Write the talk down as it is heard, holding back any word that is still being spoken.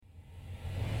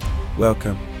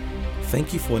Welcome.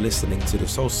 Thank you for listening to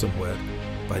this wholesome word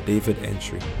by David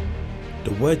Antwi.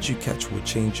 The word you catch will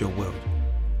change your world.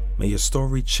 May your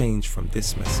story change from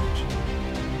this message.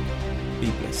 Be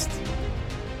blessed.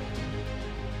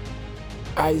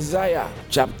 Isaiah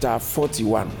chapter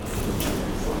 41,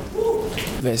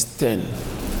 verse 10.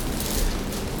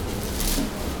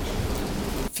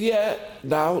 Fear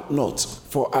thou not,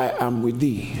 for I am with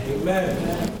thee.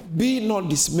 Amen. Be not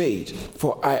dismayed,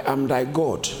 for I am thy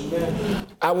God. Amen.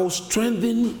 I will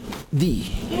strengthen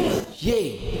thee.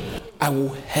 Yea, I will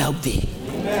help thee.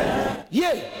 Amen.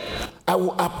 Yea, I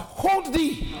will uphold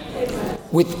thee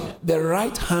with the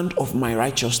right hand of my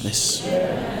righteousness.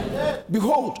 Amen.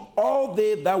 Behold, all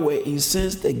they that were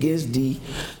incensed against thee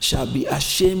shall be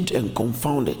ashamed and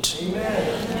confounded.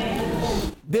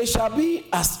 Amen. They shall be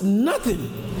as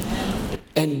nothing,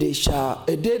 and they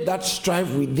that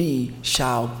strive with thee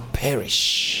shall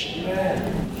perish.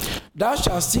 Amen. Thou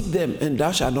shalt seek them, and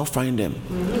thou shalt not find them.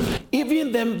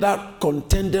 Even them that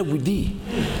contended with thee,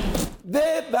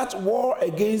 they that war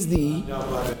against thee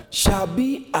shall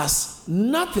be as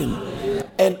nothing,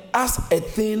 and as a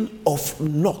thing of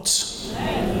naught.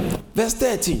 Verse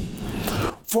 13.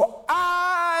 For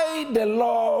I, the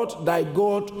Lord thy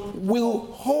God, will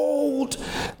hold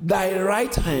thy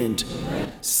right hand,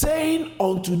 saying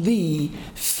unto thee,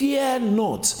 fear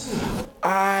not,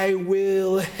 I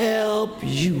will help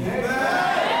you.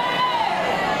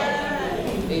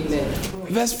 Amen.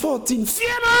 Verse 14,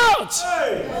 fear not,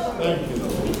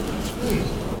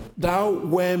 thou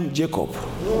worm Jacob,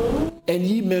 and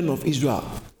ye men of Israel,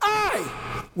 I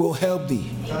will help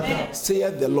thee,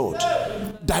 saith the Lord,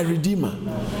 thy Redeemer,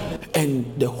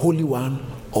 and the Holy One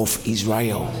of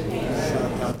Israel.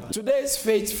 Today's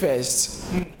Faith First,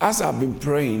 as I've been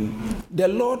praying, the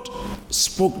Lord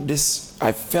spoke this.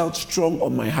 I felt strong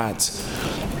on my heart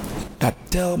that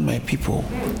tell my people,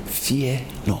 fear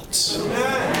not.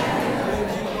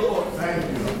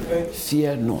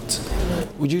 Fear not.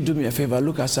 Would you do me a favor?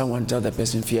 Look at someone, tell the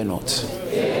person, fear not.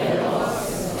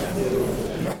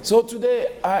 So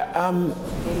today I am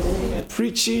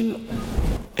preaching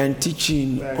and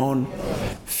teaching on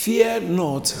fear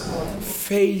not,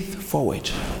 faith forward.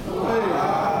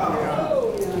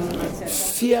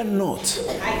 Fear not,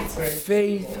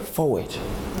 faith forward.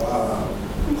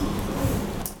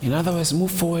 In other words,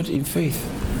 move forward in faith.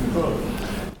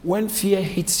 When fear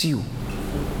hits you,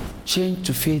 change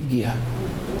to faith gear.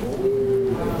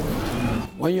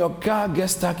 When your car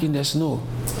gets stuck in the snow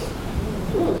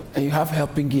and you have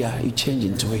helping gear, you change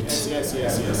into it.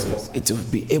 Yes. It will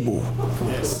be able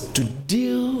to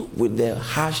deal with the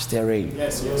harsh terrain.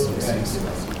 Yes.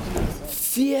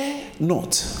 Fear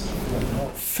not,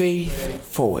 faith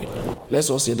forward. Let's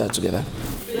all say that together.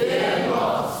 Fear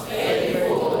not, faith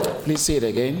forward. Please say it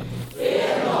again.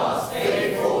 Fear not,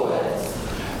 faith forward.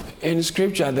 In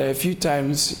scripture, there are a few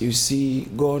times you see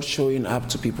God showing up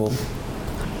to people,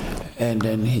 and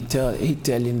then he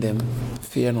telling them,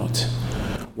 fear not.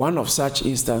 One of such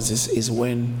instances is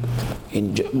when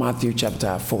in Matthew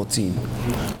chapter 14,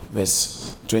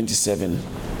 verse 27,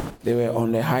 they were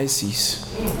on the high seas,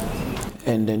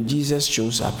 and then Jesus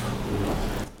shows up.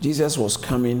 Jesus was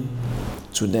coming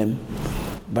to them,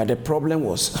 but the problem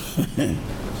was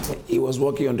he was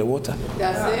walking on the water.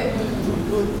 That's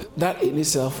it. That in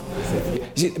itself,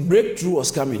 see, breakthrough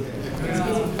was coming,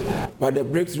 but the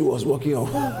breakthrough was walking on.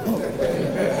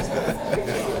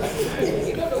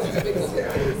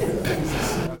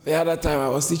 The other time I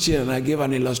was teaching and I gave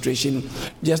an illustration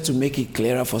just to make it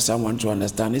clearer for someone to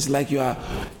understand. It's like you are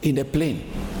in a plane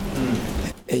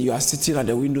and you are sitting at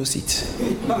the window seat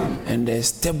and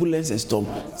there's turbulence and storm.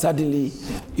 Suddenly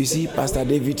you see Pastor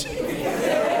David,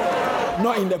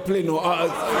 not in the plane,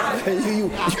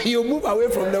 you move away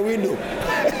from the window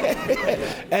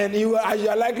and you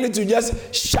are likely to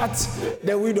just shut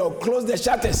the window, close the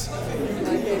shutters.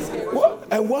 What?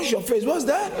 And wash your face. What's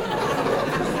that?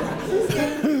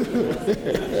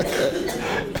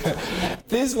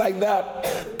 Things like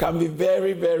that can be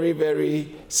very, very,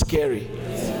 very scary.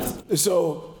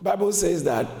 So Bible says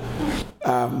that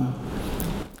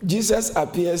Jesus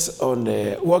appears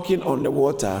walking on the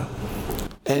water,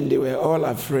 and they were all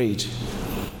afraid,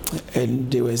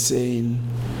 and they were saying,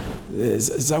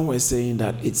 some were saying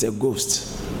that it's a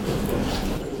ghost.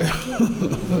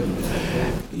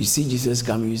 You see Jesus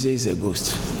coming, you say it's a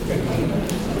ghost.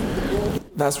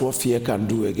 That's what fear can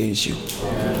do against you.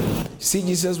 See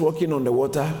Jesus walking on the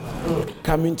water,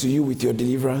 coming to you with your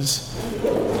deliverance,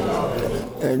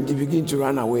 and you begin to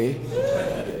run away,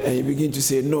 and you begin to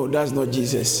say, no, that's not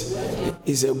Jesus,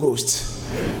 it's a ghost.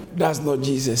 That's not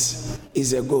Jesus,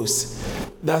 it's a ghost.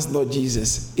 That's not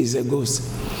Jesus, it's a ghost.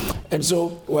 And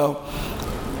so, well,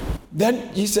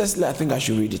 then Jesus, I think I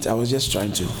should read it. I was just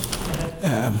trying to.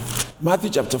 Matthew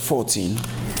chapter 14,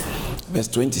 verse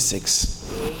 26.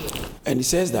 And he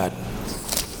says that,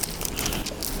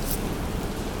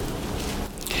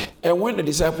 and when the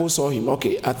disciples saw him,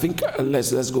 okay, I think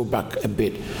let's go back a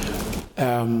bit.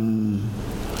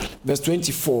 Verse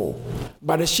 24.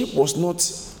 But the ship was not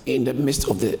in the midst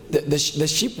of the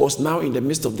ship was now in the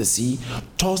midst of the sea,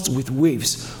 tossed with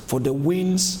waves, for the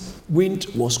wind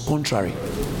was contrary.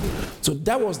 So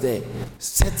that was the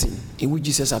setting in which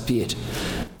Jesus appeared.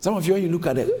 Some of you, when you look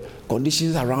at the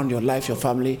conditions around your life, your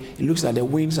family, it looks like the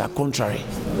winds are contrary.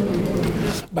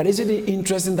 But isn't it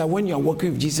interesting that when you are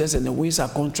working with Jesus and the winds are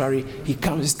contrary, he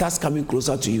starts coming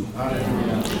closer to you?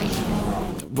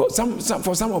 For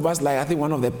some of us, like I think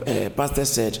one of the pastors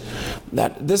said,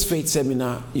 that this faith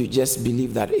seminar, you just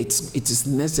believe that it is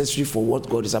necessary for what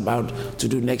God is about to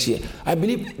do next year. I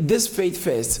believe this faith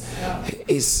first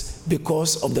is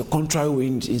because of the contrary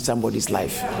wind in somebody's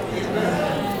life.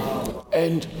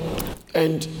 And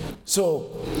so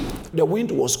the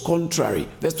wind was contrary.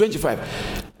 Verse 25.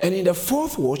 And in the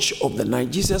fourth watch of the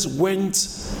night, Jesus went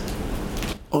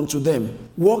unto them,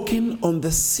 walking on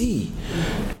the sea.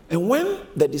 And when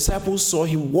the disciples saw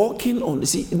him walking on the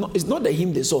sea, it's not the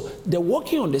him they saw, the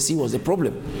walking on the sea was the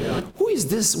problem. Yeah. Who is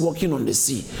this walking on the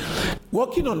sea?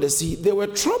 Walking on the sea, they were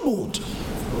troubled,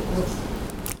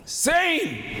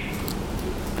 saying,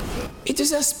 it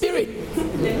is a spirit.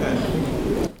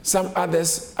 Some other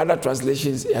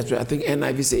translations, I think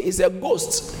NIV say, it's a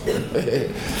ghost.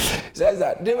 Says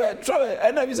that they were troubled.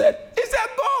 NIV said, it's a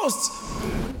ghost.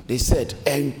 They said,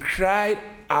 and cried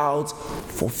out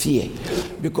for fear.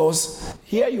 Because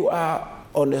here you are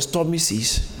on the stormy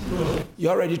seas.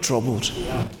 You're already troubled.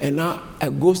 And now a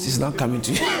ghost is now coming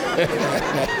to you.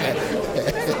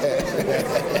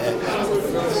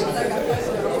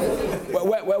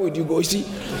 Where would you go? You see,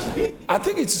 I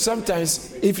think it's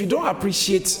sometimes, if you don't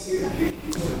appreciate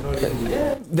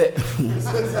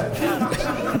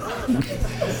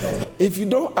if you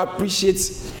don't appreciate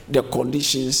the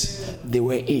conditions they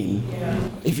were in,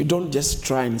 if you don't just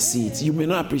try and see it, you may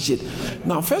not appreciate.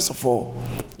 Now, first of all,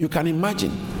 you can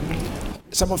imagine,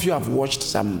 some of you have watched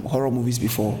some horror movies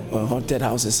before, haunted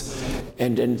houses,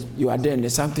 and then you are there and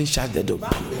there's something shut the door.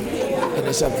 And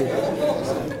there's something,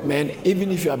 man,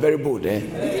 even if you are very bold,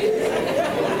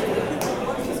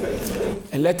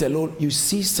 and let alone you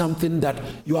see something that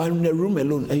you are in a room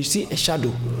alone and you see a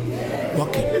shadow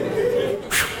walking.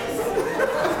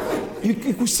 You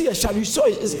could see a shadow, you saw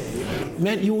it,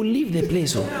 man, you will leave the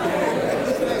place.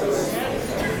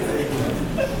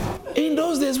 In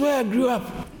those days where I grew up,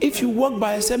 if you walk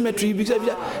by a cemetery, because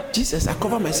Jesus, I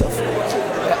cover myself.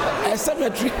 A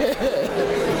cemetery.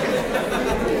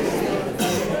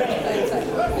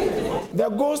 The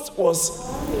ghost was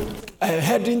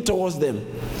heading towards them,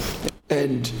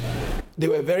 and they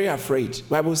were very afraid. The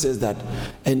Bible says that,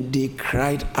 and they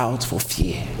cried out for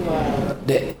fear. Wow.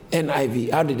 The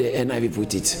NIV, how did the NIV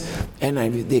put it?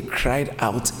 NIV, they cried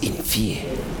out in fear.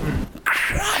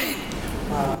 Crying.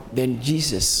 Wow. Then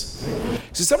Jesus.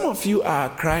 So some of you are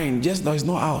crying, just now it's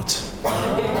not out.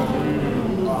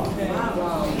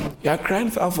 You are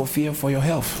crying out for fear for your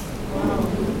health.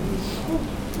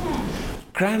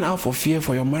 Crying out for fear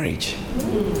for your marriage.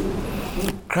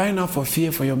 Crying out for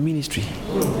fear for your ministry.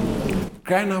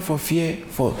 Crying out for fear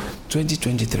for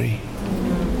 2023.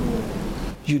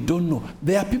 You don't know.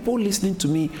 There are people listening to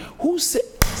me who say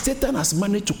Satan has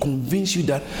managed to convince you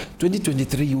that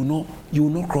 2023 you will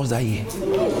not cross that year.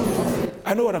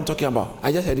 I know what I'm talking about.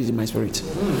 I just heard it in my spirit.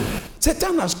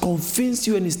 Satan has convinced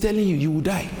you and is telling you will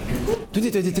die.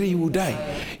 2023 you will die.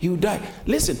 You will die.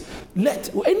 Listen,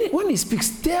 when he speaks,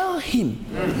 tell him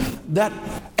that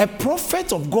a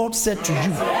prophet of God said to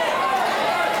you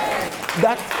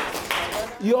that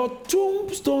your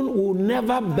tombstone will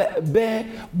never bear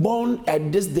born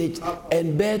at this date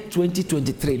and bear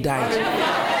 2023 died.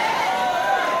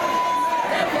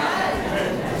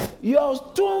 Your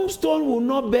tombstone will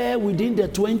not bear within the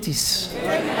 20s.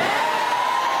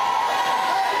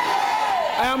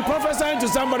 I am prophesying to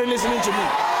somebody listening to me.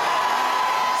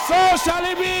 So shall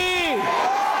it be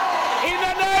in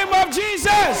the name of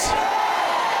Jesus.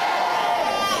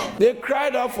 They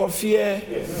cried out for fear,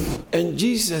 and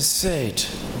Jesus said,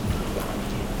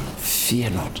 fear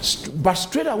not. But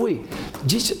straight away,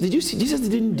 Jesus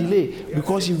didn't delay,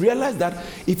 because he realized that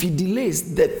if he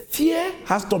delays, the fear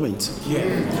has torment.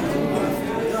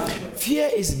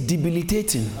 Fear is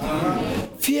debilitating.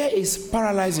 Fear is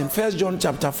paralyzing. 1 John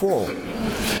chapter 4.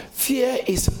 Fear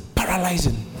is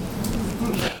paralyzing.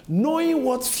 Knowing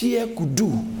what fear could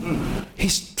do, he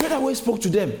straight away spoke to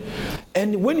them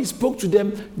And when he spoke to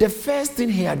them, the first thing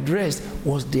he addressed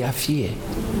was their fear.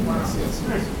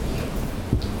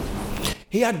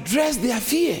 He addressed their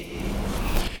fear.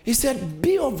 He said,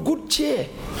 be of good cheer.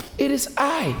 It is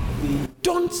I.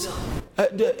 Don't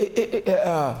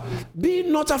be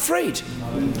not afraid.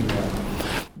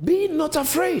 Be not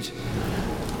afraid.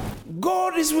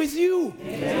 God is with you.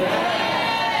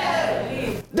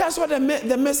 That's what the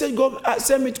message God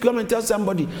sent me to come and tell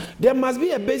somebody. There must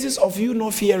be a basis of you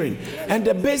not fearing. And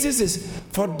the basis is,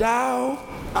 for thou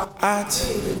art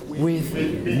with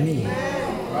me.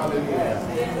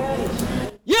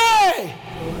 Yay!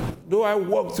 Though I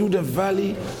walk through the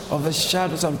valley of the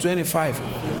shadow, Psalm 25,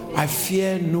 I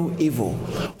fear no evil,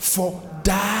 for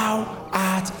thou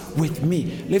art with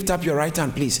me. Lift up your right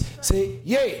hand, please. Say,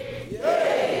 yea.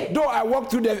 Yea. Though I walk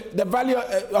through the valley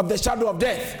of the shadow of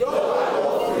death,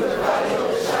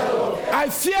 I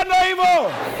fear no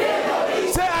evil.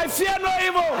 Say, I fear no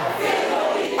evil.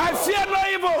 I fear no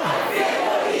evil.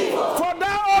 For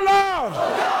thou, O Lord,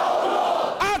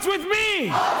 art with me.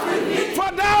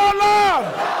 For thou, O Lord,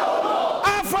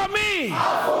 art for me.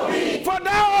 For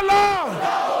thou, O Lord,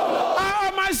 art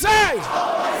on my side.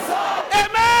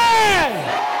 Amen.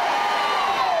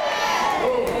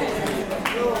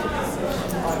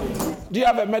 Do you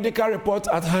have a medical report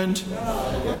at hand?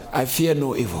 I fear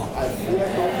no evil,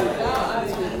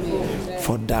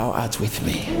 for thou art with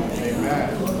me.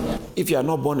 If you are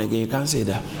not born again, you can't say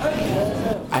that.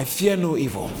 I fear no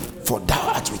evil, for thou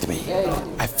art with me.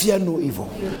 I fear no evil.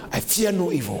 I fear no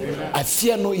evil. I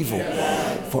fear no evil.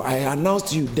 For I announce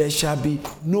to you, there shall be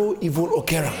no evil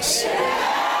occurrence.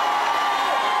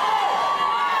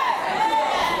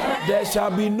 There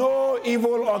shall be no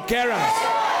evil occurrence.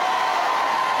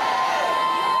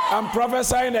 I'm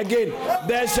prophesying again.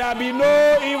 There shall be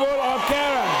no evil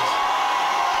occurrence.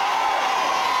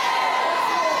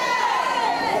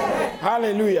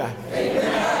 Hallelujah.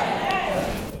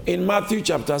 Amen. In Matthew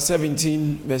chapter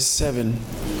 17, verse 7,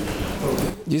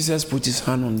 Jesus put his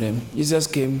hand on them. Jesus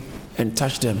came and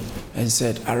touched them and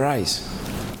said, arise,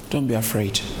 don't be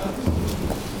afraid.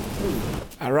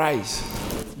 Arise,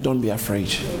 don't be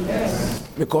afraid.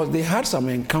 Because they had some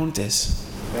encounters.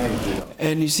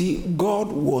 And you see, God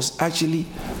was actually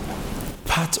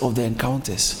part of the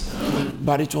encounters.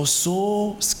 But it was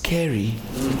so scary,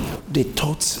 they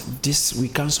thought, this, we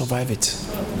can't survive it.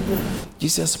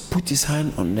 Jesus put his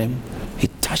hand on them, he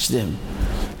touched them,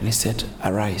 and he said,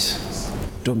 arise,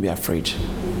 don't be afraid.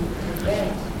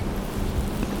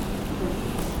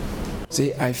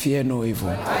 Say, I fear no evil.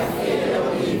 I fear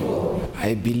no evil.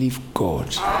 I believe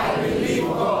God. I believe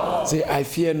God. Say, I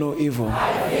fear no evil.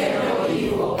 I fear no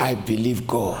evil. I believe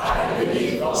God. I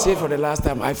believe God. Say for the last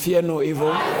time, I fear no evil.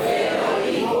 I fear no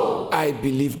evil. I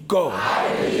believe God.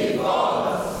 I believe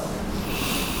God.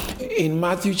 In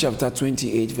Matthew chapter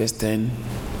 28, verse 10,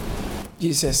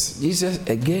 Jesus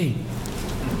again.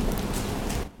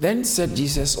 Then said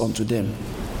Jesus unto them,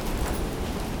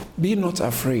 be not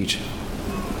afraid.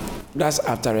 That's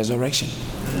after resurrection.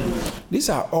 These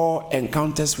are all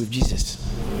encounters with Jesus.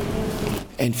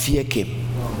 And fear came.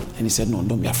 And he said, no,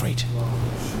 don't be afraid.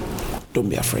 Don't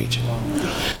be afraid.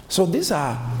 So these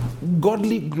are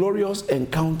godly, glorious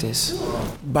encounters,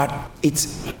 but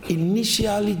it's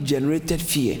initially generated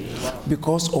fear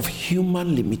because of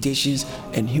human limitations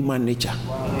and human nature.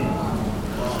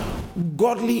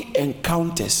 Godly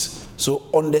encounters. So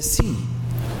on the sea,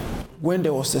 when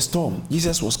there was a storm,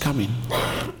 Jesus was coming.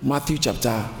 Matthew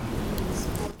chapter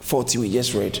 14, we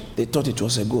just read. They thought it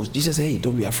was a ghost. Jesus said, hey,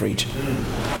 don't be afraid.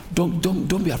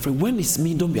 Don't be afraid. When it's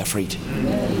me, don't be afraid.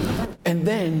 And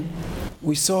then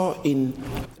we saw on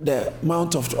the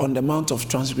Mount of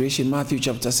Transfiguration, Matthew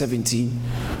chapter 17,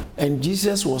 and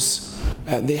Jesus was,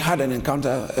 they had an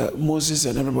encounter, Moses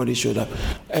and everybody showed up.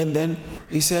 And then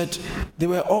he said, they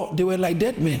were like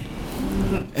dead men.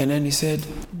 And then he said,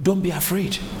 don't be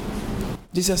afraid.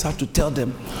 Jesus had to tell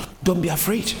them, don't be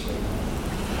afraid.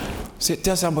 Say,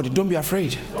 tell somebody, don't be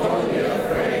afraid. Don't be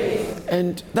afraid.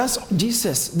 And that's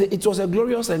Jesus. It was a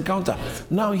glorious encounter.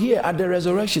 Now here at the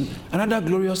resurrection, another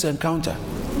glorious encounter.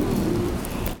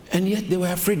 And yet they were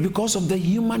afraid because of the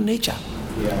human nature.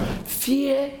 Yeah.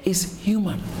 Fear is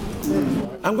human.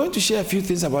 I'm going to share a few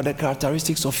things about the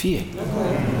characteristics of fear.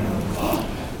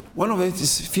 One of it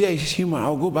is fear is human.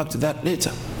 I'll go back to that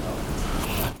later.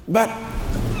 But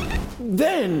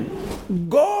then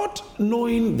God,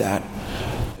 knowing that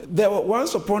there was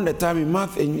once upon a time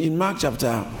in Mark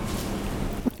chapter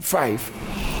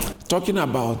 5, talking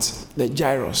about the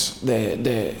Jairus,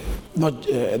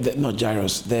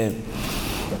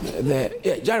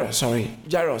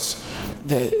 Jairus,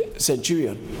 the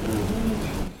centurion.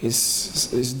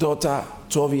 His daughter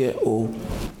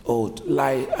 12-year-old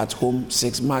lie at home,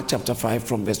 Mark chapter 5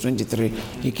 from verse 23.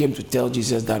 He came to tell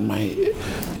Jesus that my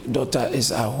daughter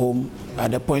is at home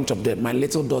at the point of death. My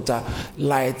little daughter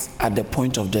lied at the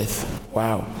point of death.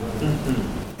 Wow.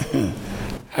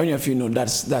 How many of you know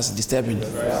that's disturbing?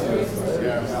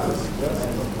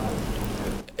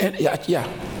 And yeah.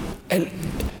 And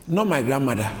not my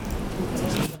grandmother.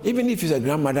 Even if it's a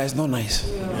grandmother, it's not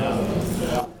nice.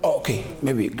 Okay,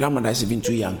 maybe grandmother is even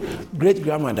too young. Great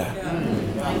grandmother,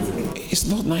 it's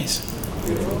not nice.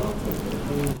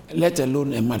 Let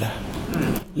alone a mother,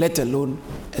 let alone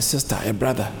a sister, a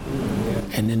brother,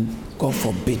 and then God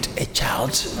forbid a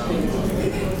child.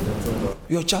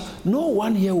 Your child, no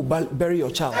one here will bury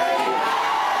your child.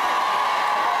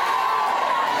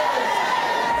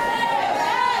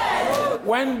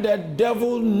 When the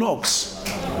devil knocks,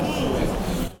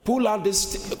 pull out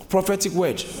this prophetic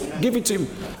word. Give it to him.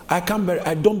 I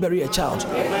don't bury a child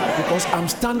because I'm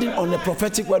standing on the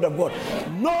prophetic word of God.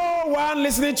 No one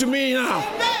listening to me now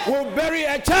will bury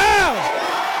a child.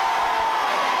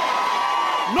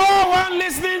 No one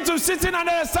listening to sitting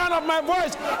under the sound of my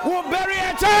voice will bury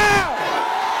a child.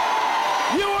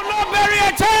 You will not bury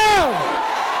a child.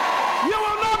 You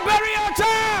will not bury a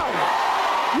child.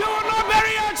 You will not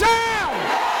bury a child.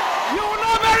 You will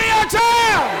not bury a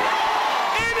child.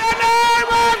 In the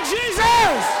name of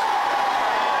Jesus.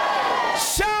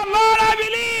 Shall Lord I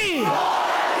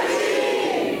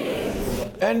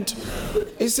believe. And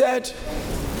he said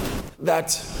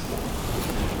that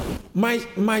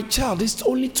my child is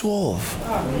only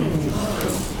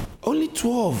 12. Only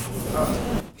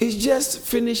 12. He's just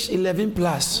finished 11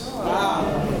 plus.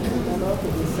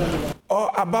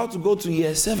 Or about to go to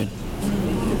year 7.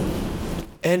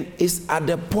 And is at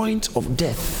the point of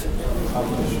death.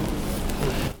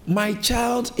 My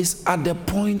child is at the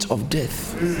point of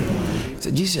death.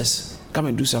 So Jesus, come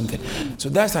and do something. So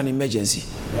that's an emergency.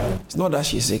 It's not that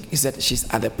she's sick, it's that she's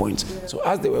at the point. So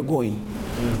as they were going,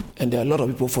 and there are a lot of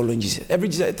people following Jesus. Every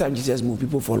time Jesus moves,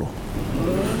 people follow.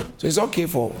 So it's okay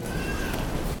for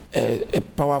a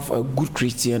powerful, a good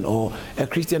Christian or a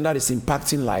Christian that is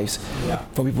impacting lives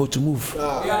for people to move.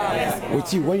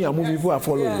 With you, when you are moving, people are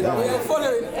following.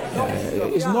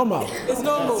 It's normal. It's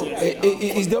normal.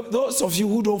 It's those of you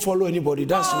who don't follow anybody,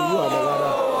 that's who you are.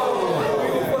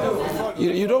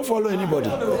 You don't follow anybody.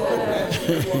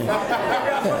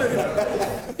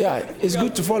 Yeah, it's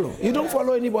good to follow. You don't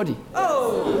follow anybody.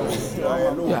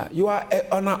 Yeah, you are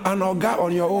an orga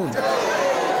on your own.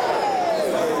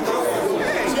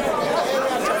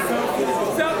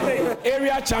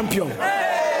 Area champion.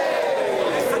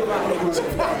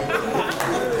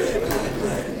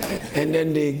 And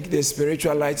then they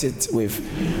spiritualize it with,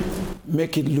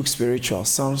 make it look spiritual,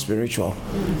 sound spiritual,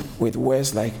 with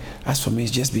words like, as for me,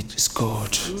 it's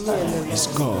God. It's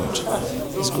God.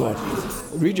 It's God.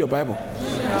 Read your Bible.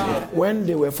 When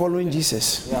they were following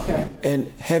Jesus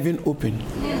and heaven opened,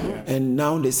 and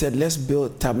now they said, let's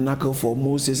build a tabernacle for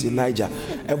Moses, Elijah.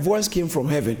 A voice came from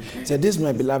heaven, said, this is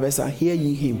my beloved son, hear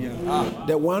ye him.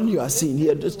 The one you are seeing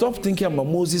here, stop thinking about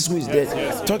Moses who is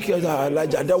dead. Talking about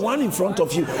Elijah. The one in front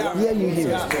of you, hear ye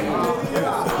him.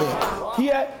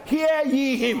 Hear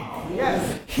ye him.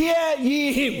 Hear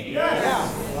ye him.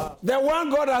 The one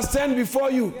God has sent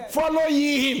before you, follow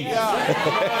ye him.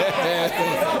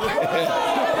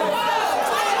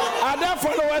 Are there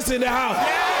followers in the house?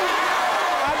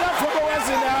 Are there followers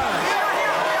in the house?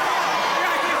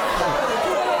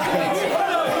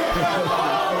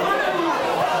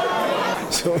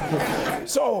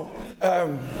 So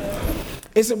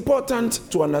it's important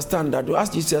to understand that as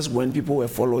Jesus, when people were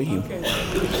following him,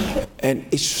 and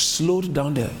it slowed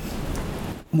down the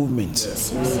movement.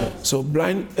 So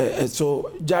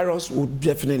so Jairus would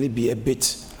definitely be a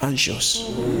bit anxious.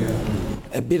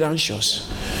 A bit anxious.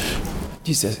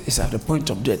 Jesus is at the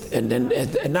point of death, and then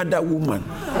another woman.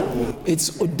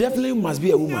 It definitely must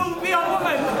be a woman. It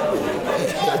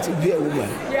will be a woman.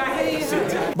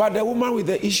 But the woman with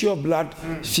the issue of blood,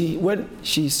 when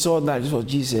she saw that it was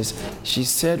Jesus, she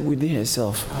said within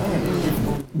herself,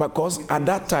 because at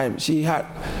that time she had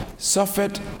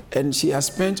suffered and she has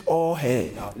spent all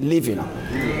her living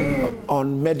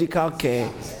on medical care,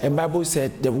 and Bible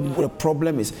said the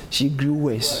problem is she grew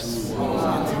worse.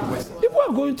 People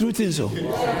are going through things, so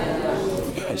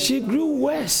she grew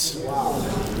worse.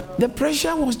 The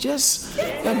pressure was just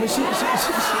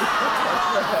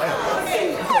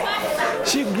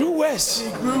she grew worse.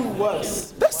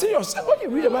 That's serious. When you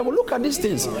read the Bible, look at these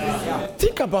things.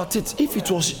 Think about it. If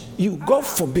it was you, God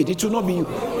forbid, it will not be you.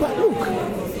 But look,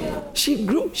 she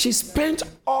grew. She spent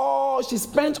all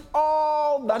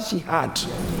that she had.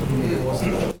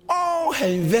 All her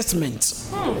investments.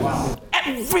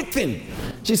 everything.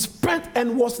 She spent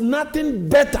and was nothing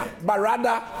better, but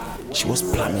rather she was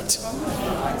plummet.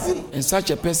 And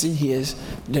such a person here,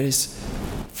 there is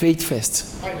faith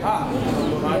first.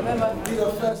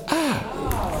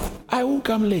 I won't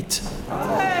come late.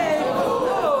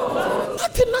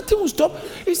 Nothing will stop.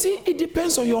 You see, it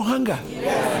depends on your hunger.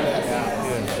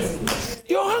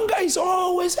 Your hunger is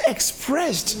always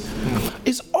expressed.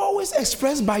 It's always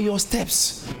expressed by your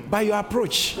steps, by your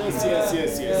approach.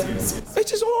 Yes.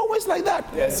 It is always like that.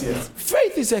 Yes.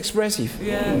 Faith is expressive.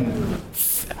 Yeah.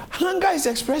 Hunger is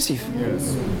expressive.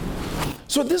 Yes.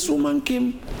 So this woman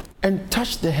came and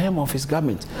touched the hem of his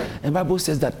garment. And the Bible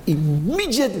says that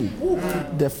immediately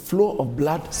the flow of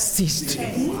blood ceased.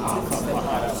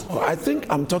 I think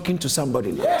I'm talking to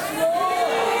somebody now.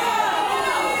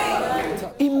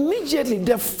 Immediately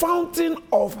the fountain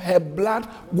of her blood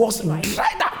was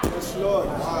dried up.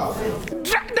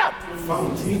 Dried up.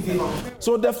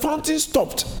 So the fountain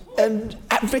stopped and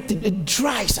everything, it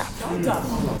dries up.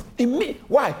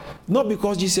 Why? Not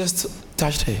because Jesus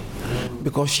touched her,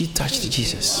 because she touched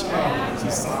Jesus.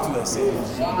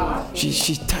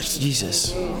 She touched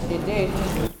Jesus.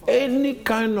 Any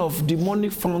kind of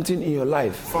demonic fountain in your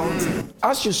life,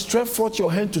 as you stretch forth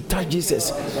your hand to touch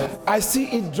Jesus, I see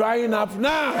it drying up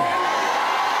now.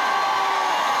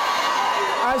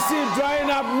 I see it drying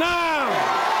up now.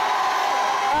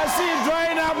 I see it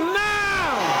drying up now.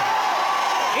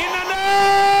 In the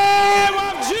name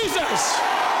of Jesus.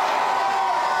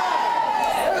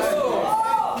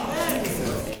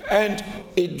 And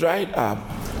it dried up.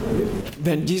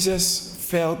 Then Jesus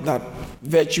felt that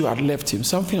virtue had left him.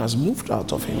 Something has moved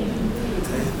out of him.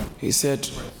 He said,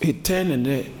 he turned and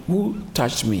said, who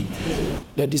touched me?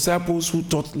 The disciples who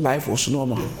thought life was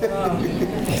normal.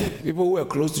 People who were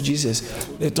close to Jesus,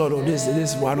 they thought, oh, this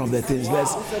is one of the things.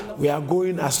 We are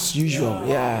going as usual.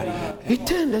 Yeah. He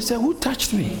turned and said, who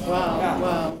touched me?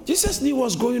 Wow. Jesus knew what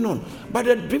was going on, but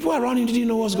the people around him didn't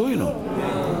know what was going on.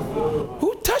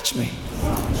 Who touched me?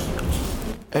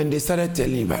 And they started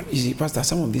telling him, but you see, Pastor,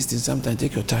 some of these things sometimes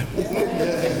take your time.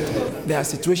 There are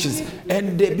situations,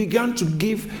 and they began to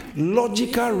give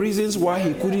logical reasons why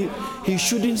he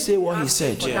shouldn't say what he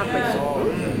said.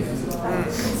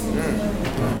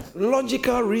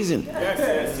 Logical reason.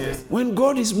 When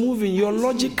God is moving, your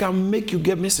logic can make you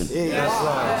get missing.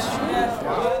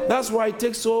 That's why it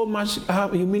takes so much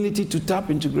humility to tap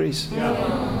into grace.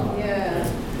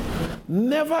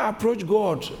 Never approach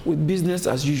God with business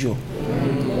as usual.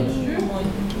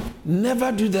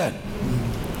 Never do that.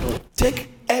 Take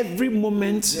every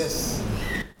moment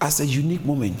as a unique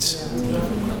moment,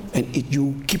 and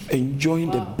you keep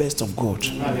enjoying the best of God.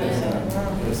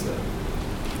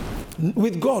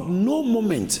 With God, no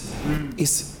moment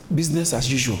is business as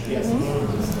usual.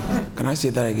 Can I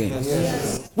say that again?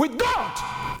 With God,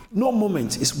 no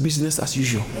moment is business as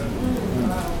usual.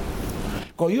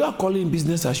 Because you are calling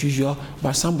business as usual,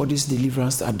 but somebody's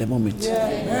deliverance at the moment.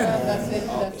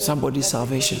 Somebody's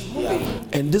salvation.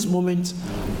 And this moment,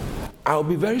 I'll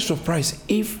be very surprised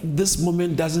if this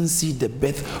moment doesn't see the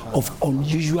birth of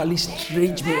unusually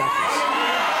strange miracles.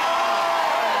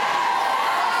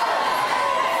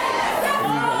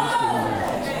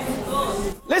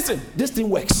 Listen, this thing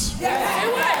works.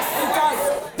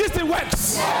 This thing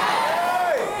works.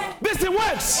 This thing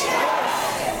works.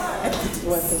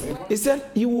 He said,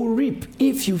 you will reap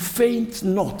if you faint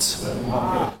not.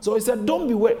 So he said, don't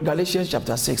be weary, Galatians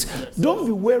chapter 6, don't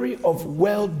be weary of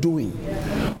well-doing,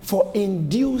 for in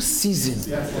due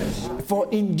season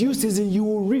you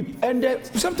will reap. And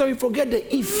sometimes we forget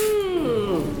the if.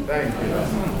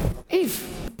 If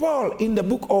Paul in the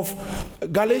book of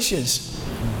Galatians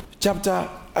chapter,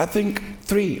 I think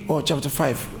 3 or chapter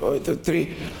 5 or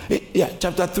 3,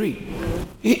 chapter 3,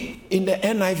 in the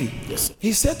NIV,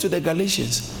 he said to the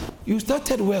Galatians, you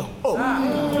started well.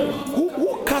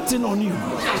 Who cut in on you?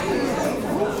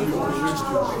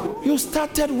 You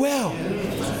started well.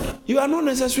 You are not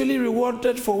necessarily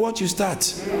rewarded for what you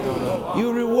start.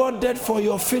 You're rewarded for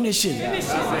your finishing.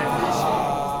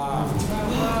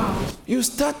 You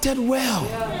started well.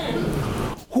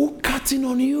 Who cut in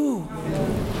on you?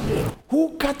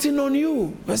 Who cut in on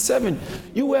you? Verse 7.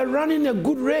 You were running a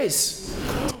good race.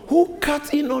 Who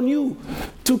cut in on you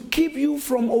to keep you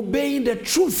from obeying the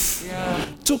truth?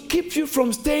 To keep you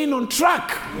from staying on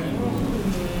track?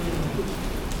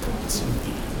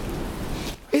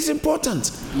 It's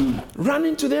important.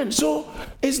 Running to them. So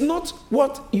it's not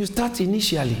what you start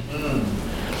initially.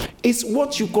 It's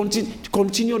what you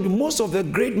continue. Most of the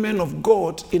great men of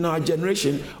God in our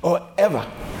generation or ever,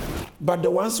 but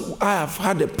the ones I have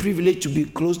had the privilege to be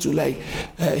close to, like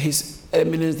his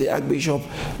Eminence, the Archbishop,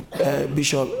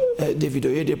 Bishop David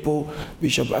Oyedepo,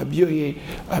 Bishop Abioye,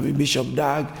 Bishop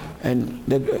Dag, and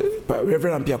the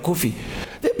Reverend Ampia Kofi.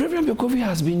 The Reverend Ampia Kofi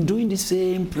has been doing the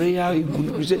same prayer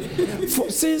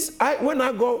since when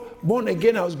I got born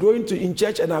again. I was going in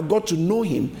church and I got to know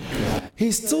him.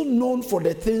 He's still known for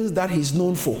the things that he's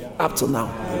known for up to now.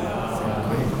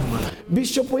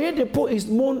 Bishop Oyedepo is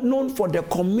known for the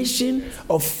commission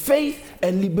of faith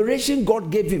and liberation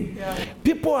God gave him.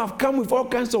 People have come with all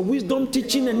kinds of wisdom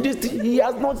teaching, and this he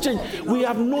has not changed. We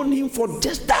have known him for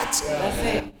just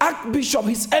that. Archbishop,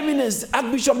 His Eminence,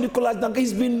 Archbishop Nicholas Duncan,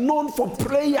 he's been known for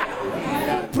prayer.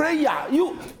 Prayer.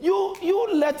 You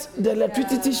let the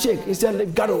electricity shake. He said,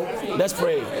 "Gado, let's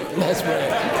pray. Let's pray."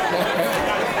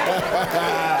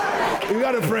 We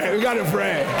gotta pray. We gotta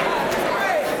pray.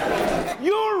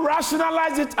 You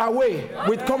rationalize it away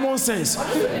with common sense.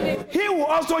 He will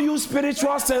also use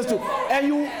spiritual sense too. And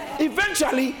you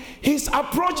eventually, his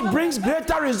approach brings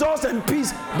greater results and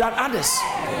peace than others.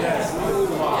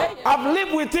 I've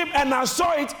lived with him and I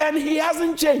saw it, and he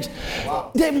hasn't changed.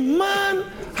 The man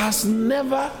has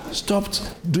never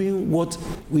stopped doing what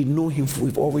we know him for.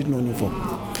 We've always known him for.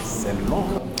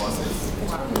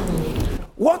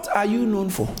 What are you known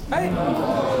for?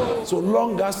 So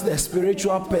long as the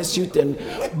spiritual pursuit and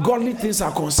godly things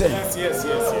are concerned. Yes.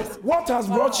 What has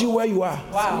brought you where you are?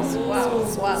 Wow.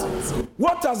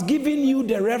 What has given you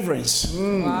the reverence?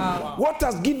 Wow. What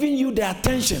has given you the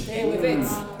attention? Stay with it.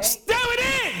 Stay with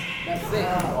it. That's it.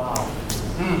 Wow.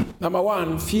 Number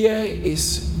one, fear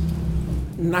is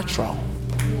natural.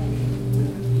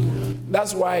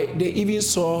 That's why they even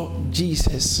saw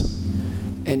Jesus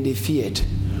and they feared.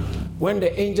 When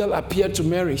the angel appeared to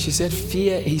Mary, he said,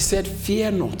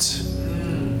 "Fear not."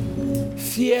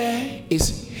 Fear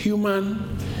is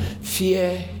human.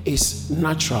 Fear is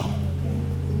natural.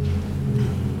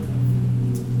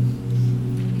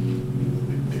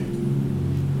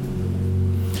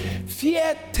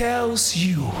 Fear tells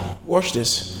you, watch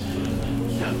this.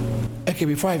 Okay,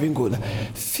 before I even go there,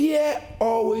 fear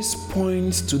always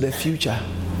points to the future.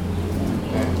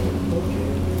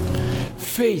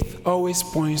 Faith always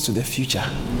points to the future.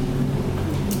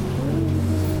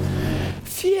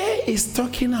 Fear is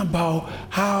talking about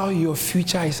how your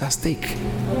future is at stake.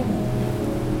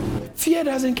 Fear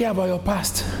doesn't care about your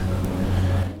past.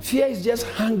 Fear is just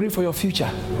hungry for your future.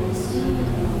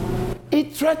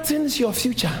 It threatens your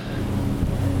future.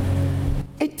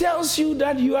 It tells you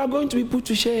that you are going to be put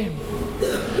to shame.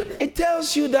 It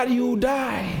tells you that you will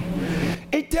die.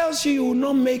 It tells you will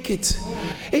not make it.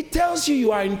 It tells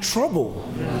you are in trouble.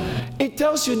 It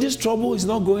tells you this trouble is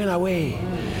not going away.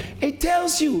 It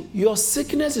tells you your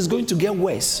sickness is going to get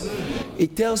worse.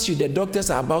 It tells you the doctors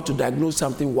are about to diagnose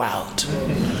something wild.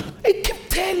 It keeps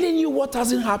telling you what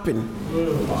hasn't happened.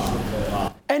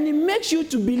 And it makes you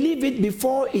to believe it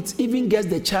before it even gets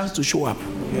the chance to show up.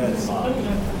 Yes.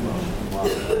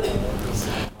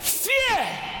 Fear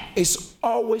is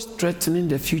always threatening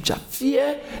the future.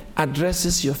 Fear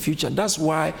addresses your future. That's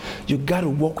why you got to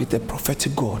walk with a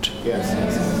prophetic God. Yes.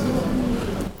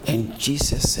 And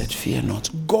Jesus said, "Fear not."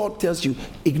 God tells you,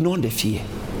 ignore the fear.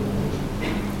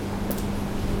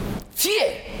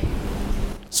 Fear.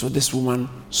 So this woman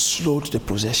slowed the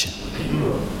procession.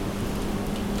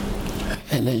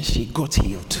 And then she got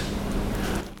healed.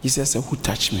 Jesus said, "Who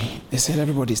touched me?" They said,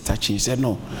 "Everybody's touching." He said,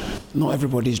 No,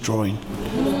 everybody's drawing.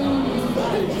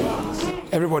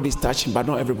 Everybody's touching, but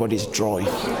not everybody's drawing.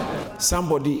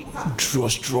 Somebody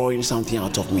was drawing something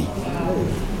out of me.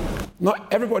 Not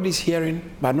everybody's hearing,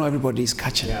 but not everybody's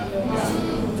catching.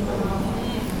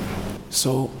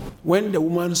 So when the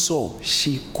woman saw,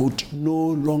 she could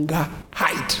no longer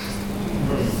hide.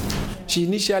 She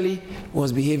initially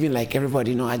was behaving like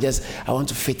everybody, I want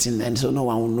to fit in, and so no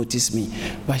one will notice me.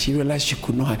 But she realized she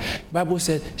could not hide. The Bible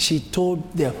said she told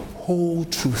the whole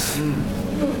truth.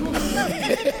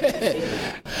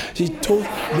 She told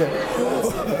the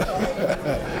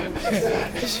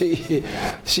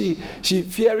she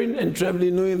fearing and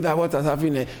trembling, knowing that what has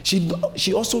happened.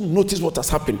 She also noticed what has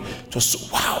happened.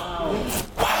 Just wow,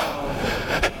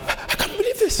 I can't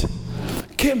believe this.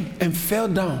 Came and fell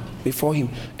down before him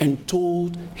and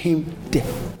told him the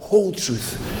whole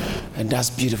truth. And that's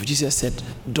beautiful. Jesus said,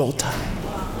 daughter.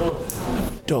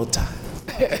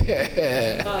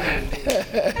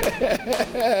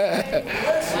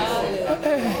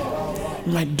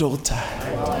 My daughter,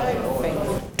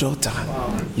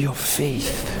 your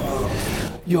faith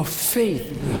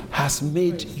has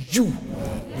made you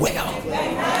well.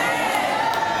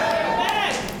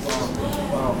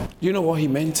 You know what he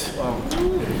meant?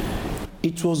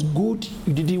 It was good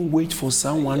you didn't wait for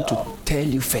someone to tell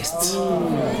you first.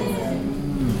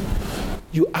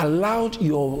 you allowed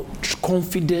your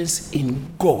confidence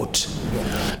in God,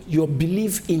 your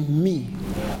belief in me,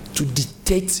 to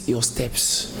dictate your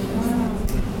steps.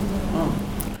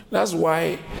 That's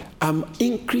why I'm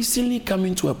increasingly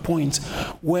coming to a point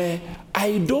where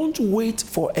I don't wait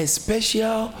for a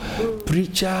special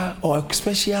preacher or a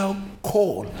special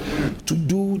call to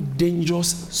do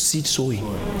dangerous seed sowing.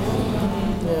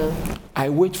 Yeah. I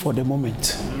wait for the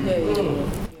moment. Yeah.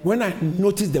 When I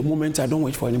notice the moment, I don't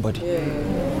wait for anybody. Yeah.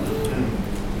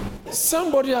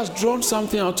 Somebody has drawn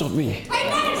something out of me.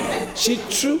 She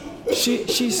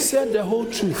said the whole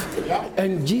truth.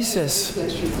 And Jesus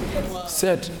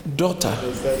said, daughter,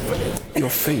 your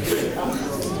faith.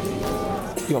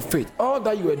 Your faith. All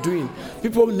that you were doing,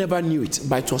 people never knew it,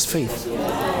 but it was faith.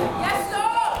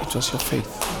 It was your faith.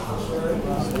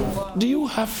 Do you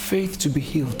have faith to be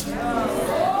healed?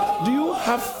 Do you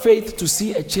have faith to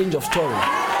see a change of story?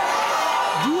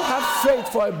 Do you have faith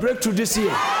for a breakthrough this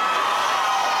year?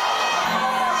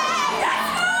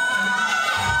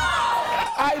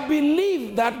 I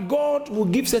believe that God will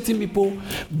give certain people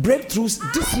breakthroughs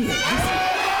this year.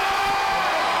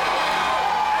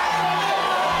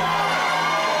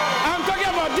 I'm talking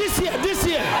about this year.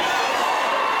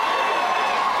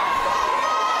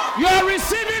 You are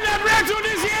receiving a breakthrough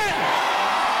this year.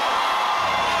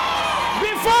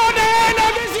 Before the end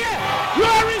of this year, you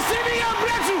are receiving a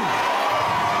breakthrough.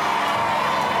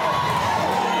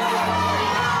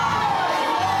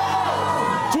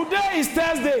 Today is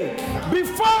Thursday.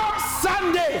 Before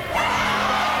Sunday,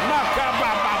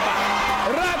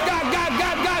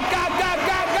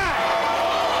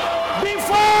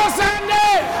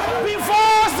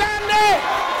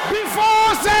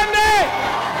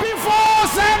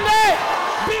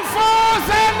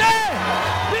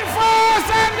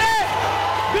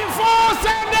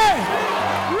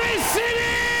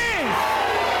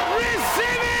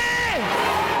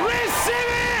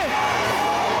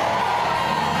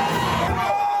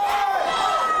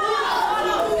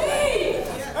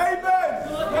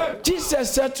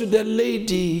 Jesus said to the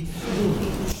lady,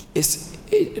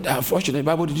 unfortunately, the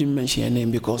Bible didn't mention her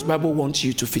name because the Bible wants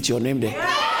you to fit your name there.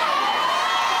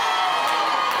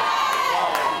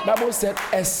 The Bible said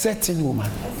a certain woman.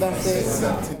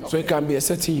 So it can be a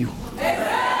certain you.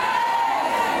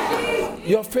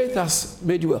 Your faith has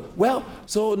made you well. Well,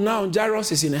 so now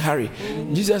Jairus is in a hurry.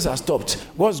 Jesus has stopped.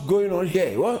 What's going on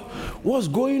here? What's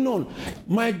going on?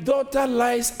 My daughter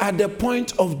lies at the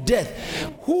point of death.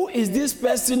 Who is this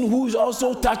person who is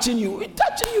also touching you?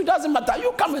 Touching you doesn't matter.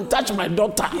 You come and touch my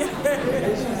daughter.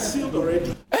 She's healed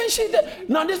already. And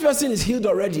now this person is healed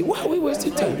already. Why are we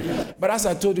wasting time? But as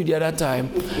I told you the other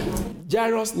time,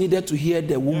 Jairus needed to hear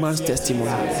the woman's testimony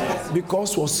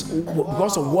because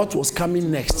of what was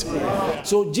coming next.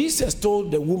 So Jesus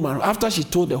told the woman, after she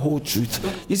told the whole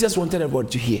truth, Jesus wanted everybody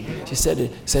to hear. She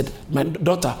said, my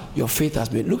daughter, your faith has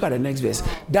been. Look at the next verse.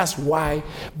 That's why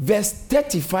verse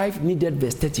 35 needed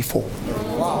verse 34.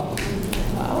 Wow.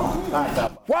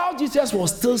 While Jesus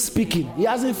was still speaking, he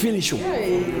hasn't finished.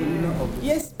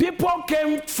 Yes. People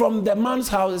came from the man's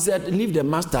house and said, leave the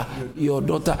master, your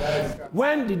daughter.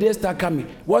 When did they start coming?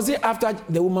 Was it after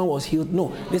the woman was healed?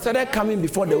 No. They started coming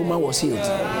before the woman was healed.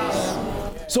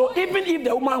 So even if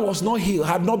the woman was not healed,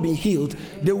 had not been healed,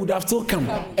 they would have still come.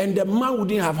 And the man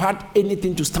wouldn't have had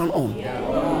anything to stand on.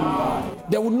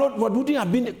 There wouldn't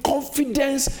have been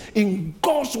confidence in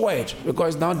God's word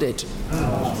because it's now dead.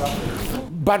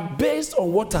 But based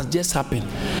on what has just happened,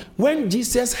 when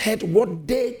Jesus heard what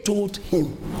they told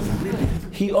him,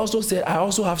 he also said, I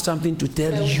also have something to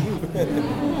tell you.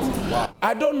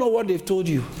 I don't know what they've told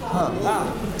you,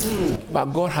 but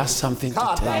God has something to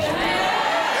tell you.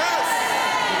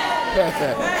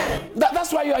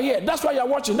 That's why you are here. That's why you are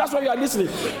watching. That's why you are listening.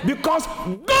 Because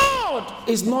God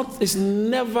is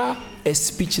never a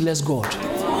speechless God.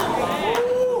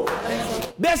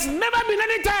 There's never been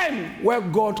any time where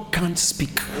God can't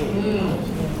speak.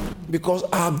 Because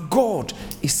our God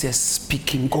is a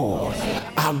speaking God.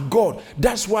 Our God.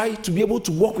 That's why to be able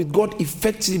to walk with God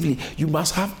effectively, you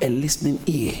must have a listening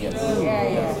ear.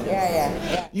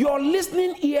 Yeah. Your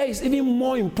listening ear is even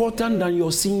more important than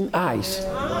your seeing eyes.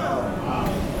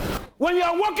 When you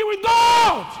are walking with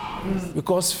God,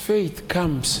 because faith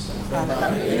comes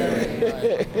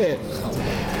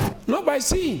not by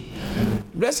seeing.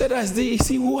 Blessed is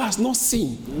he who has not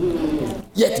seen,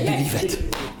 yet believeth.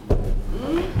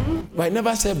 But I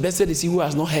never said blessed is he who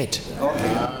has not heard.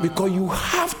 Because you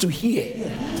have to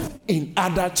hear in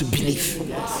order to believe.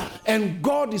 And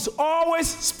God is always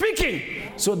speaking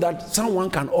so that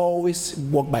someone can always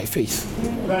walk by faith.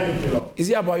 Is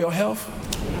it about your health?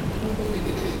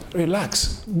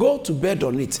 Relax. Go to bed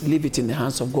on it. Leave it in the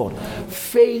hands of God.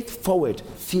 Faith forward.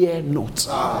 Fear not.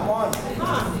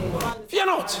 Fear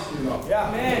not.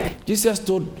 Jesus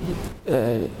told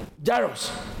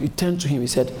Jairus, he turned to him, he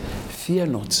said, fear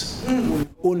not.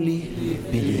 Only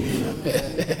believe.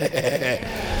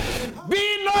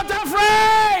 Be not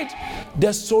afraid.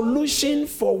 The solution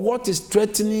for what is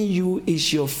threatening you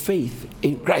is your faith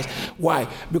in Christ. Why?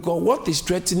 Because what is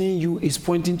threatening you is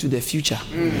pointing to the future.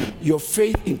 Your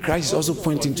faith in Christ is also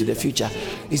pointing to the future.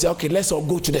 He said, okay, let's all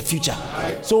go to the future.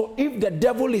 So if the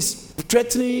devil is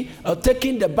threatening or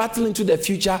taking the battle into the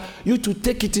future, you to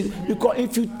take it in, because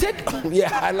if you take,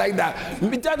 yeah, I like that.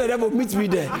 Tell the devil, meet me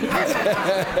there.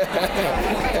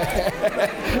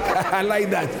 I like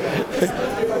that.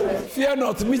 Fear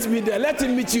not, meet me there. Let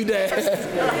him meet you there.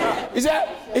 He said,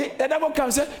 the devil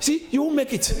comes and said, see, you will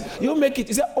make it. You will make it.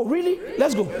 He said, oh, really?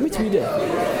 Let's go. Meet me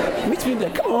there. Meet me there.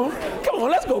 Come on. Come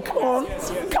on. Let's go. Come on.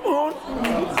 Come on.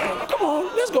 Come on.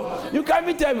 Let's go. You can't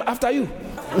meet him after you.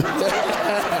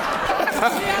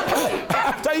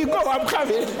 After you go, I'm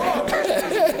coming.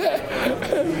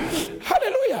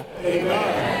 Hallelujah.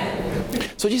 Amen.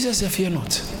 So Jesus said, fear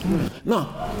not.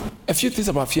 Now, a few things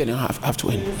about fear I have to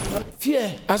end.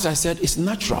 Fear, as I said, is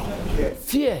natural.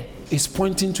 Fear is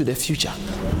pointing to the future.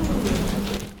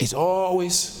 It's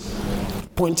always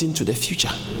pointing to the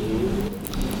future.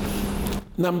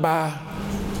 Number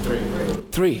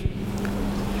 3.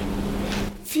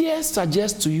 Fear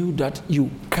suggests to you that you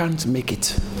can't make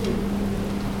it.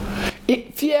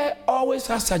 Fear always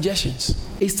has suggestions.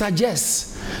 It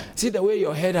suggests. See the way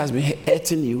your head has been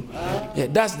hurting you? Yeah,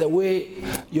 that's the way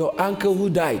your uncle who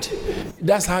died,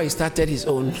 that's how he started his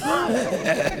own.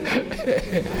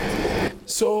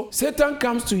 So Satan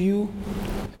comes to you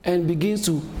and begins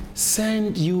to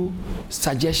send you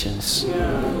suggestions.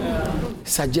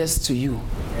 Suggests to you.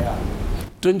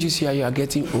 Don't you see how you are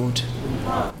getting old?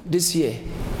 This year,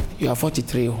 you are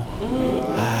 43.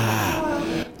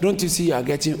 Don't you see you are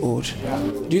getting old?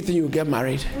 Do you think you will get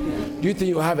married? Do you think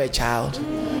you will have a child?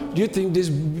 Do you think this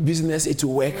business, it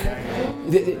will work?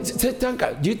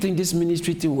 Do you think this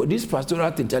ministry thing, this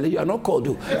pastoral thing, tell you are not called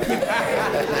to?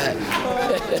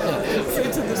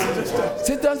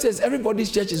 Satan says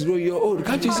everybody's church is growing. You're old.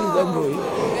 Can't you see them growing?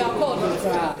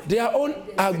 Their own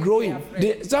are growing.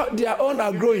 Their own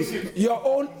are growing. Your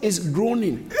own is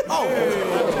groaning.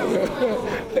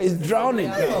 It's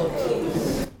drowning.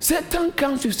 Satan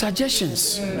comes with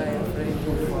suggestions.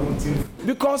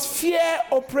 Because fear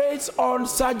operates on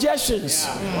suggestions,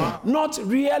 not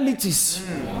realities.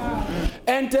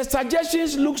 And the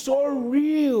suggestions look so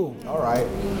real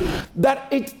that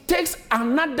it takes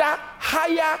another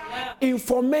higher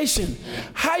information,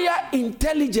 higher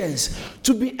intelligence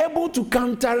to be able to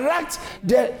counteract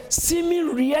the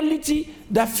seeming reality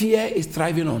that fear is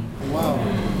thriving on. Wow.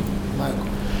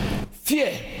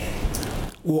 Fear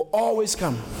will always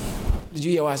come. Did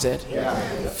you hear what I said? Yeah.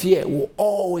 Fear will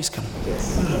always come.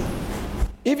 Yes.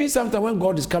 Even sometimes when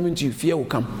God is coming to you, fear will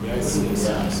come. Yes.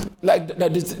 Yes. Like the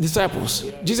disciples.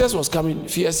 Jesus was coming,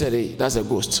 fear said, hey, that's a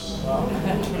ghost.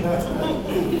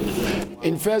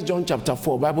 In 1 John chapter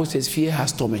 4, Bible says fear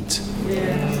has torment.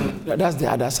 Yeah. That's the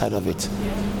other side of it.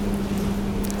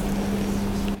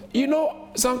 You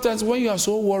know, sometimes when you are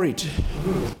so worried,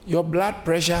 your blood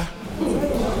pressure,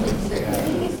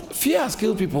 fear has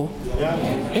killed people. Yeah,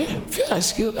 fear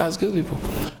has killed people.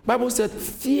 Bible said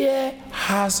fear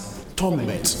has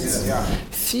torment.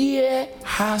 Fear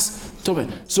has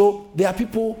torment. So there are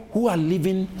people who are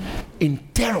living in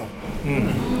terror.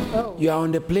 You are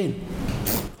on the plane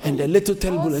and the little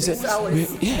terrible and say,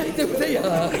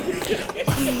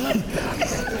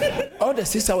 all the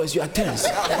 6 hours you are tense.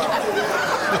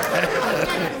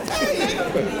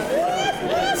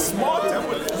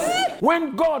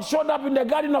 When God showed up in the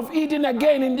Garden of Eden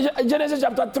again in Genesis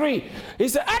chapter 3, he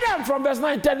said, Adam, from verse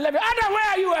 9, 10, 11, Adam, where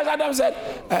are you? As Adam said,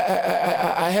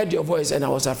 I heard your voice and I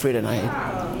was afraid and I hid.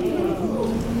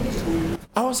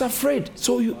 I was afraid.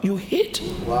 So you hid.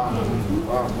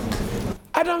 Wow.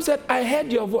 Adam said, I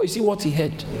heard your voice. See what he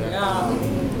heard? Yeah.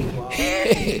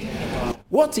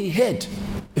 What he heard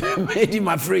made him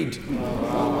afraid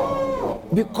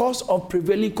because of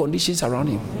prevailing conditions around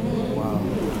him.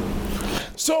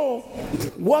 So,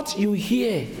 what you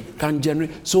hear can generate.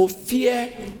 So,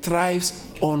 fear thrives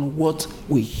on what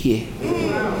we hear.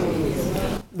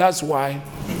 That's why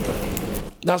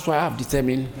I have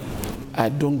determined I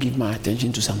don't give my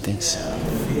attention to some things.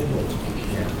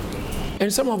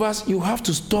 And some of us, you have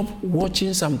to stop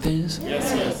watching some things,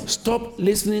 stop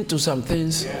listening to some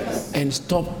things, and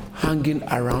stop hanging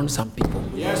around some people.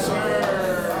 Yes, sir.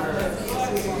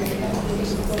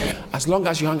 As long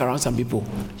as you hang around some people,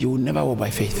 you will never walk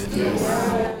by faith.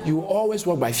 Yes. You will always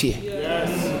walk by fear. Yes.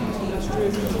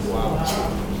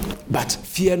 But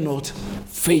fear not,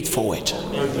 faith forward.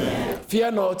 Amen.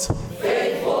 Fear not,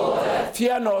 faith forward.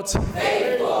 Fear not,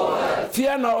 faith forward.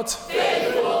 Fear not,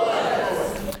 faith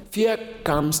forward. Fear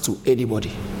comes to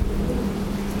anybody.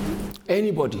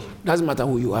 Anybody. Doesn't matter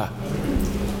who you are.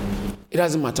 It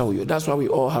doesn't matter who you are. That's why we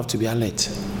all have to be alert.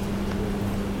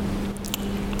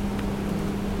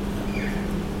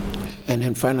 And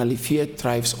then finally, fear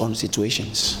thrives on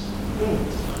situations.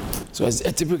 So as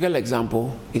a typical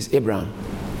example is Abraham.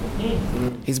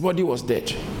 His body was dead.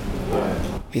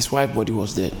 His wife's body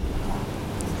was dead.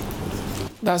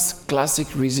 That's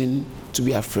classic reason to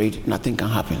be afraid nothing can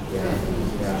happen.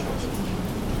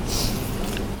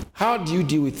 How do you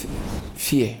deal with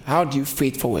fear? How do you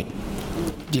faith forward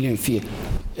dealing with fear?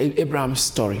 Abraham's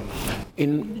story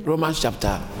in Romans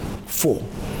chapter 4,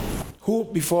 who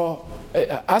before,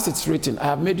 as it's written, I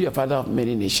have made you a father of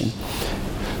many nations.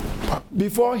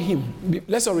 Before him,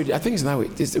 let's already, I think it's now,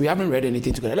 we haven't read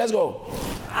anything together. Let's go.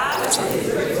 As it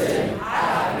is written, I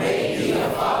have made you a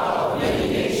father of many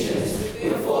nations.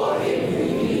 Before him,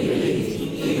 whom you believed,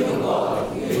 even God,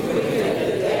 who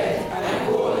quickened the dead, and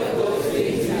called those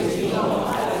things which be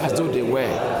not as though they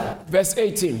were. Verse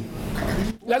 18.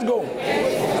 Let's go.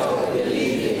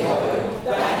 Believed in God,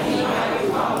 that he might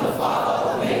become the father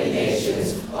of many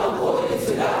nations, according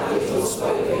to that which was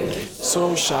spoken.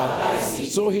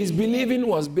 So his believing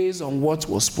was based on what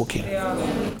was spoken.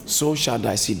 So shall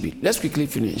thy seed be. Let's quickly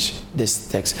finish this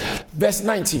text. Verse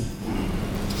 19.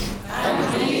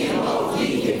 And being not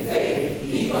weak in faith,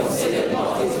 he considered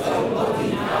not his own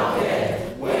body now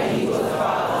dead, when he was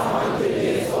about 100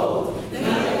 years old,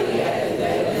 neither yet the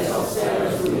deadness of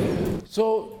Sarah's womb.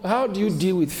 So how do you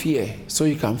deal with fear so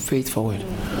you can faith forward?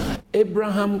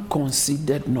 Abraham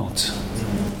considered not.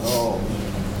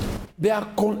 They are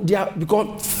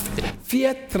because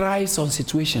fear thrives on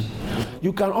situation.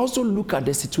 You can also look at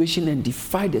the situation and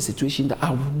defy the situation that I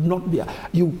will not be.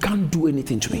 You can't do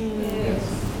anything to me. Yes.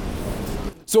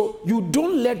 So you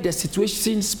don't let the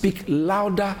situation speak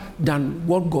louder than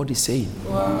what God is saying.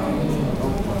 Wow.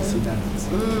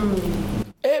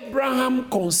 Abraham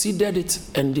considered it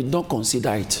and did not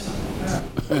consider it.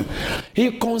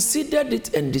 He considered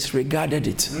it and disregarded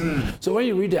it. So when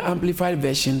you read the Amplified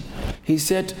version, he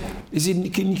said,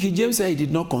 King James said he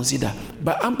did not consider,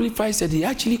 but Amplified said he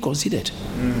actually considered.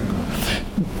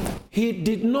 He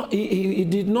did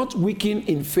not weaken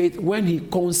in faith when he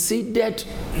considered.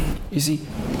 You see,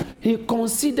 he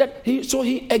considered. So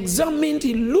he examined.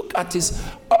 He looked at his.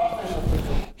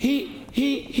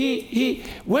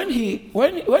 When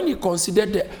he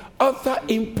considered the utter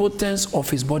impotence of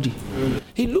his body,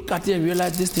 he looked at it and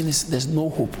realized this thing there's no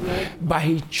hope. But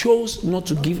he chose not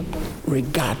to give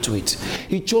regard to it.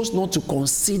 He chose not to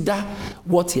consider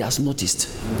what he has noticed.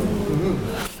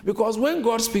 Because when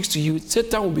God speaks to you,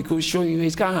 Satan will be showing you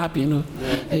it can't happen.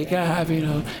 It can't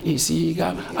happen. You see,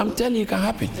 I'm telling you, it can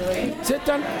happen.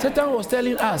 Satan was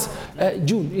telling us,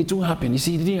 June, it won't happen. You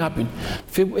see, it didn't happen.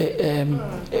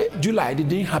 July, it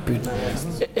didn't happen.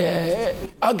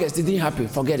 August, it didn't happen.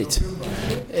 Forget it.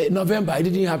 November, it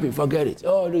didn't happen. Forget it.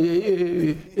 Oh,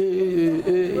 it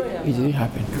didn't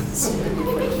happen.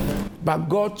 But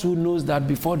God too knows that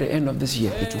before the end of this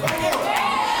year, it will happen.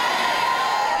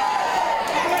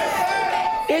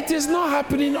 It is not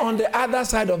happening on the other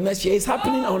side of next year. It's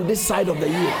happening on this side of the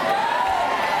year.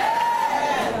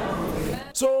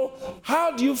 So,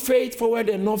 how do you faith forward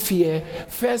and not fear?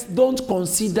 First, don't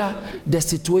consider the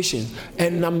situation.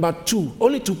 And number two,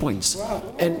 only 2 points.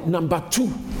 And number two,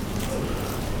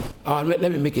 let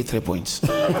me make it 3 points.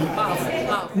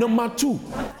 Number two,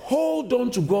 hold on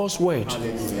to God's word.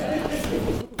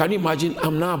 Can you imagine?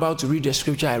 I'm now about to read the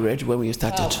scripture I read when we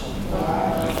started.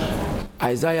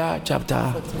 Isaiah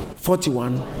chapter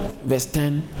 41, verse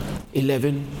 10,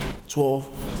 11, 12,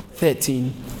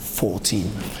 13,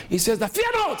 14. It says that fear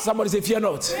not. Somebody say fear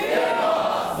not. Fear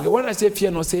not. Okay, when I say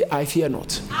fear not, say I fear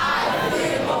not. I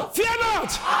fear not. Fear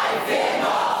not. I fear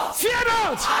not. Fear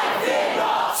not. I fear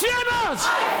not. Fear not.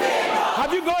 I fear not.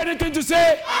 Have you got anything to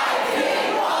say? I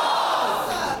fear not.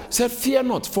 Said, fear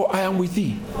not, for I am with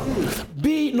thee.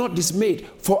 Be not dismayed,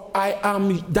 for I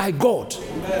am thy God.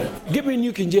 Amen. Give me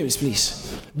New King James,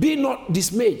 please. Be not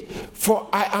dismayed, for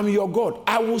I am your God.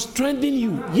 I will strengthen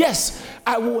you. Yes,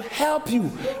 I will help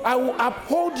you. I will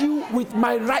uphold you with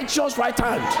my righteous right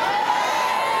hand.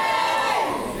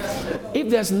 If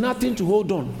there's nothing to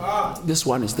hold on, this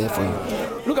one is there for you.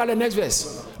 Look at the next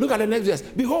verse. Look at the next verse.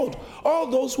 Behold, all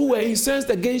those who were incensed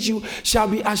against you shall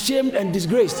be ashamed and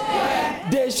disgraced.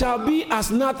 They shall be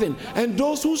as nothing, and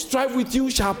those who strive with you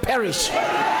shall perish.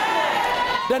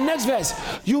 The next verse,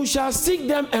 you shall seek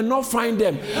them and not find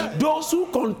them. Those who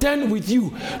contend with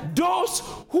you, those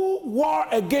who war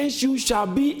against you shall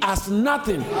be as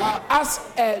nothing, as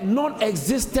a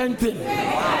non-existent thing.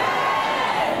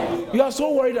 You are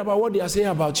so worried about what they are saying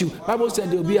about you. Bible said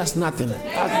they will be as nothing.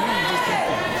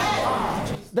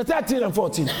 The 13 and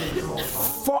 14.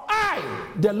 For I,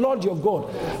 the Lord your God,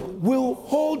 will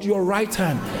hold your right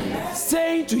hand,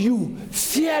 saying to you,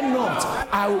 fear not.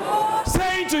 I will.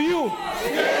 Saying to you,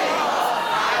 fear not.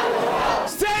 I will.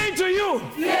 Saying to you,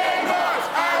 fear not.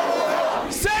 I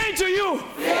will. Saying to you,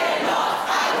 fear not.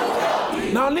 I will help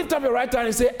you. Now lift up your right hand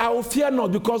and say, I will fear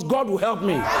not because God will help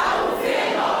me. I will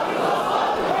fear not because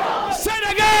God will help me. Say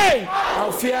it again. I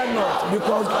will fear not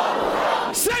because God will help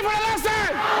me. Say it for the last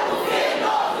time. I will fear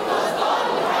not because God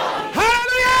will help me.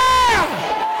 Hallelujah!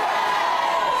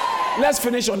 Let's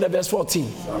finish on the verse 14.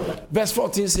 Verse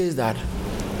 14 says that,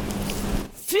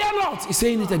 fear not. He's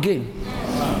saying it again.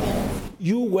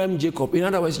 You worm Jacob. In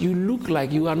other words, you look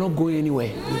like you are not going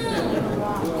anywhere.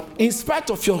 In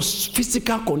spite of your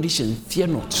physical condition, fear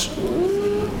not.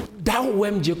 Thou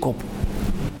worm Jacob.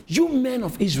 You men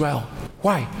of Israel.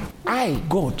 Why? I,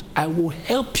 God, I will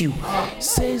help you,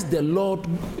 says the Lord,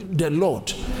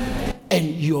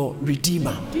 and your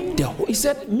Redeemer. He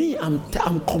said, me, I'm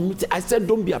committed. I said,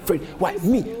 don't be afraid. Why?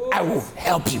 Me, I will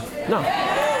help you.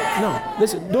 Now,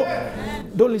 listen,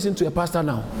 don't listen to a pastor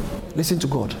now. Listen to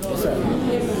God.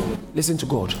 Listen to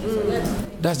God.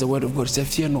 That's the word of God. He said,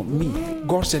 fear not me.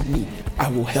 God said, me, I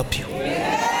will help you.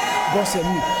 God said,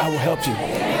 me, I will help you.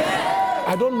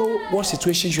 I don't know what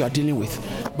situations you are dealing with,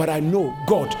 but I know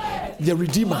God, the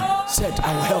Redeemer, said,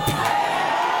 I will help you.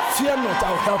 Fear not,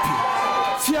 I will help you.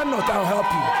 Fear not, I will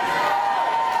help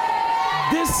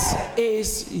you. This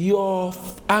is your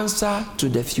answer to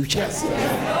the future.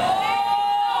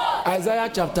 Isaiah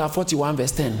chapter 41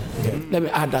 verse 10. Let me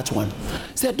add that one.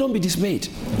 It said, don't be dismayed.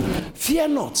 Fear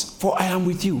not, for I am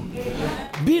with you.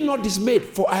 Be not dismayed,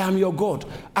 for I am your God.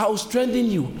 I will strengthen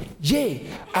you. Yea,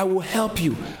 I will help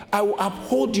you. I will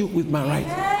uphold you with my right.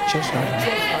 Just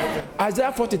right.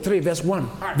 Isaiah 43 verse 1,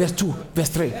 verse 2, verse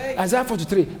 3. Isaiah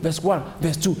 43 verse 1,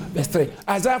 verse 2, verse 3.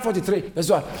 Isaiah 43 verse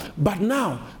 1. But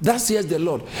now, thus says the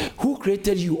Lord, who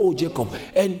created you, O Jacob,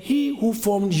 and he who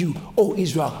formed you, O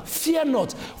Israel. Fear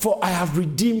not, for I have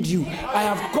redeemed you. I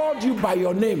have called you by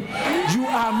your name. You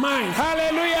are mine.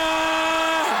 Hallelujah!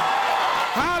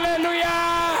 Hallelujah!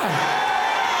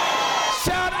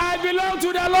 Shout, I belong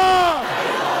to the Lord.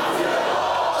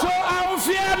 So I will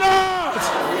fear not.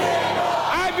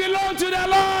 I belong to the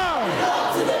Lord.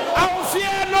 I will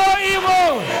fear no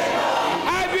evil.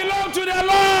 I belong to the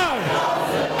Lord.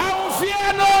 I will fear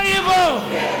no evil.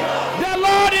 The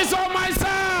Lord is on my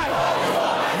side.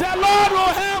 The Lord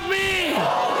will help me.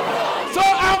 So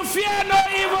I will fear no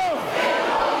evil.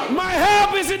 My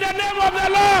help is in the name of the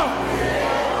Lord.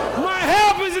 My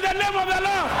help is in the name of the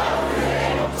Lord.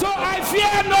 So I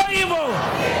fear no evil.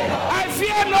 I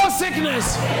fear no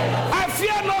sickness. I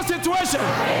fear no situation.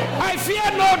 I fear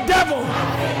no devil.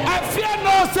 I fear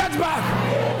no setback.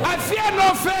 I fear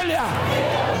no failure.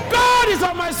 God is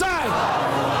on my side.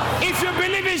 If you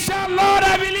believe it, shout, Lord,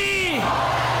 I believe.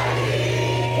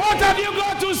 What have you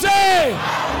got to say?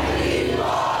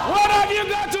 What have you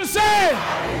got to say?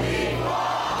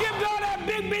 Give God a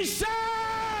big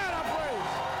shout of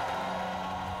praise.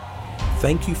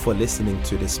 Thank you for listening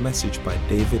to this message by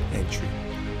David Antwi.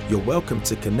 You're welcome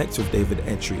to connect with David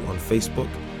Antwi on Facebook,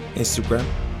 Instagram,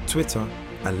 Twitter,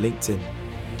 and LinkedIn.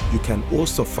 You can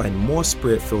also find more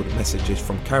spirit-filled messages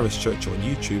from Charis Church on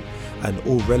YouTube and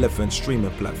all relevant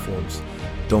streaming platforms.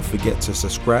 Don't forget to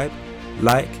subscribe,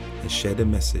 like, and share the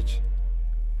message.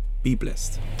 Be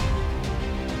blessed.